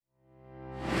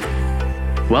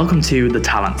Welcome to The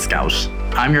Talent Scout.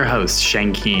 I'm your host,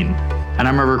 Shane Keane, and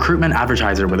I'm a recruitment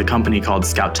advertiser with a company called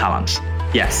Scout Talent.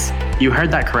 Yes, you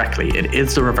heard that correctly. It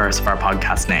is the reverse of our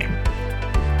podcast name.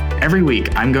 Every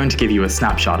week, I'm going to give you a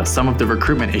snapshot of some of the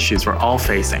recruitment issues we're all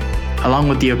facing, along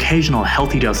with the occasional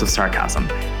healthy dose of sarcasm,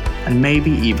 and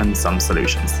maybe even some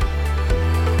solutions.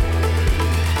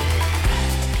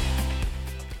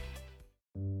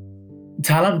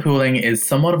 Talent pooling is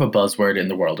somewhat of a buzzword in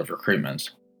the world of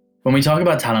recruitment. When we talk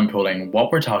about talent pooling,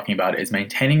 what we're talking about is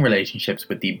maintaining relationships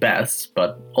with the best,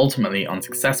 but ultimately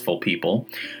unsuccessful people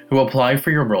who apply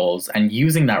for your roles and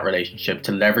using that relationship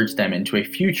to leverage them into a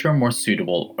future more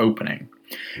suitable opening.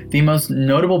 The most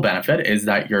notable benefit is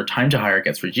that your time to hire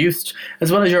gets reduced,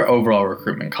 as well as your overall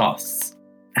recruitment costs.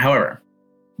 However,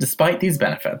 despite these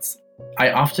benefits,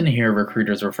 I often hear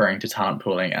recruiters referring to talent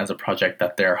pooling as a project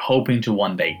that they're hoping to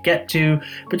one day get to,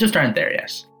 but just aren't there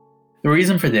yet. The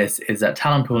reason for this is that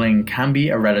talent pooling can be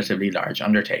a relatively large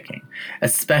undertaking,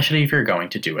 especially if you're going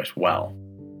to do it well.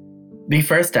 The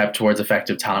first step towards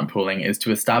effective talent pooling is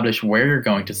to establish where you're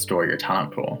going to store your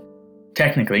talent pool.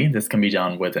 Technically, this can be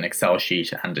done with an Excel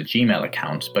sheet and a Gmail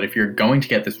account, but if you're going to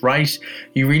get this right,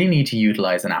 you really need to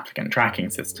utilize an applicant tracking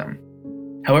system.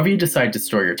 However you decide to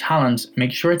store your talent,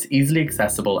 make sure it's easily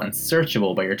accessible and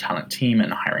searchable by your talent team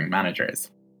and hiring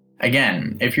managers.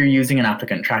 Again, if you're using an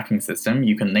applicant tracking system,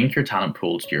 you can link your talent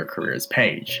pool to your careers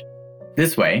page.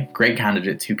 This way, great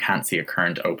candidates who can't see a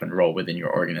current open role within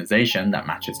your organization that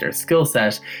matches their skill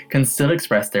set can still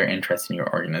express their interest in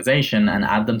your organization and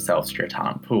add themselves to your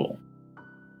talent pool.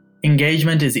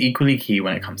 Engagement is equally key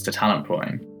when it comes to talent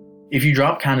pooling. If you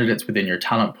drop candidates within your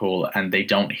talent pool and they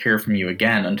don't hear from you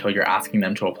again until you're asking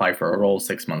them to apply for a role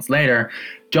 6 months later,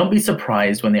 don't be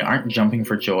surprised when they aren't jumping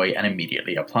for joy and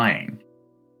immediately applying.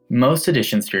 Most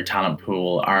additions to your talent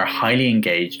pool are highly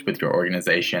engaged with your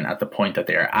organization at the point that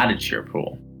they are added to your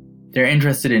pool. They're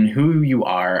interested in who you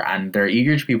are and they're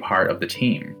eager to be part of the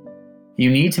team. You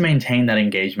need to maintain that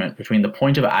engagement between the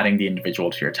point of adding the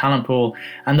individual to your talent pool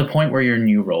and the point where your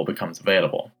new role becomes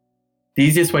available. The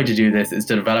easiest way to do this is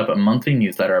to develop a monthly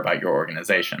newsletter about your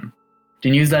organization.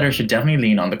 The newsletter should definitely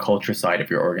lean on the culture side of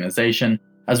your organization,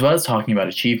 as well as talking about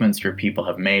achievements your people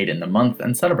have made in the month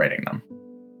and celebrating them.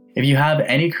 If you have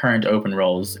any current open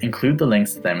roles, include the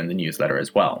links to them in the newsletter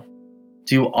as well.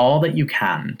 Do all that you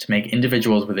can to make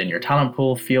individuals within your talent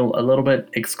pool feel a little bit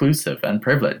exclusive and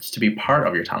privileged to be part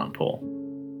of your talent pool.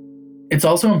 It's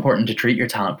also important to treat your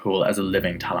talent pool as a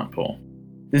living talent pool.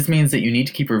 This means that you need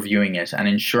to keep reviewing it and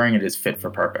ensuring it is fit for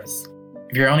purpose.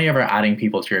 If you're only ever adding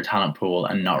people to your talent pool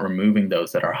and not removing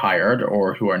those that are hired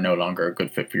or who are no longer a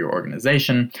good fit for your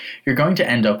organization, you're going to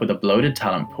end up with a bloated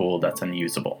talent pool that's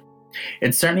unusable.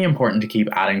 It's certainly important to keep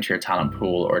adding to your talent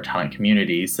pool or talent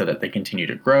community so that they continue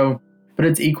to grow, but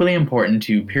it's equally important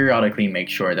to periodically make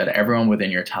sure that everyone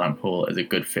within your talent pool is a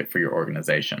good fit for your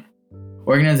organization.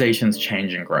 Organizations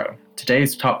change and grow.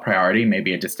 Today's top priority may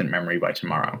be a distant memory by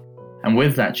tomorrow. And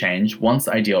with that change, once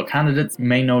ideal candidates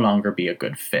may no longer be a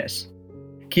good fit.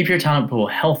 Keep your talent pool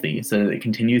healthy so that it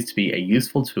continues to be a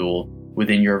useful tool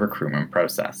within your recruitment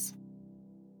process.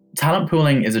 Talent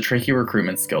pooling is a tricky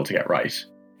recruitment skill to get right.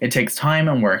 It takes time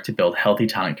and work to build healthy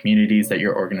talent communities that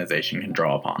your organization can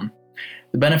draw upon.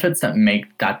 The benefits that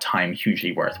make that time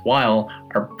hugely worthwhile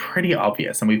are pretty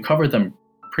obvious, and we've covered them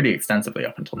pretty extensively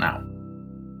up until now.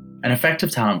 An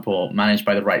effective talent pool managed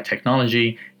by the right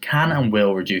technology can and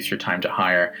will reduce your time to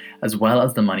hire, as well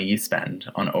as the money you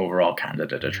spend on overall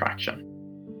candidate attraction.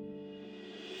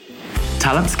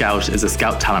 Talent Scout is a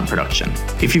Scout Talent production.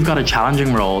 If you've got a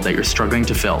challenging role that you're struggling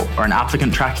to fill, or an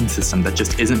applicant tracking system that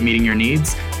just isn't meeting your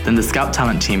needs, then the Scout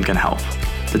Talent team can help.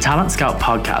 The Talent Scout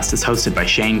podcast is hosted by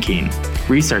Shane Keane.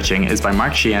 Researching is by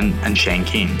Mark Sheehan and Shane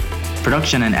Keane.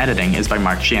 Production and editing is by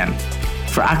Mark Sheehan.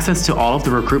 For access to all of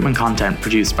the recruitment content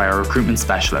produced by our recruitment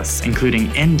specialists,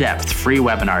 including in-depth free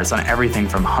webinars on everything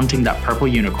from hunting that purple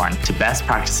unicorn to best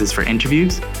practices for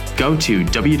interviews, go to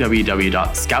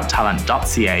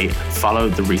www.scouttalent.ca and follow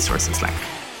the resources link.